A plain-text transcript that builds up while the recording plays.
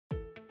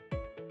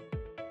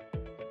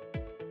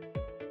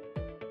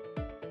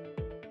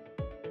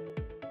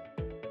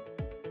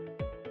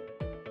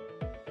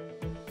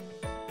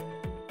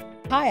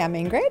Hi, I'm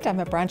Ingrid. I'm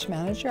a branch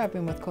manager. I've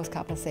been with Coast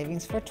Capital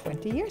Savings for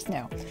 20 years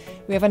now.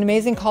 We have an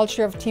amazing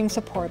culture of team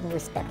support and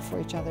respect for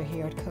each other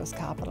here at Coast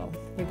Capital,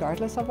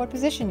 regardless of what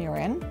position you're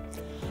in.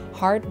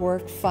 Hard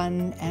work,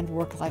 fun, and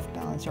work-life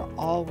balance are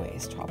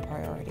always top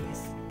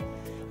priorities.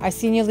 Our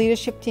senior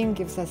leadership team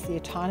gives us the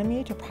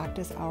autonomy to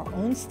practice our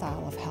own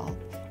style of health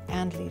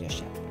and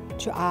leadership,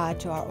 to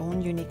add to our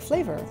own unique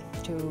flavor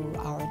to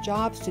our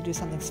jobs, to do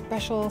something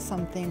special,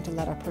 something to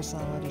let our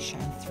personality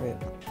shine through.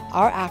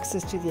 Our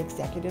access to the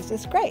executives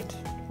is great.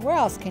 Where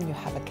else can you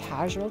have a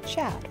casual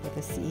chat with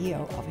the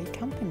CEO of a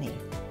company?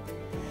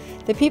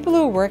 The people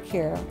who work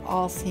here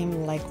all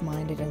seem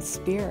like-minded in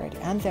spirit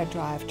and their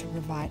drive to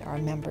provide our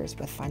members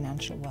with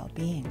financial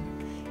well-being.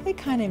 It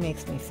kind of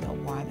makes me feel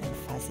warm and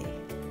fuzzy.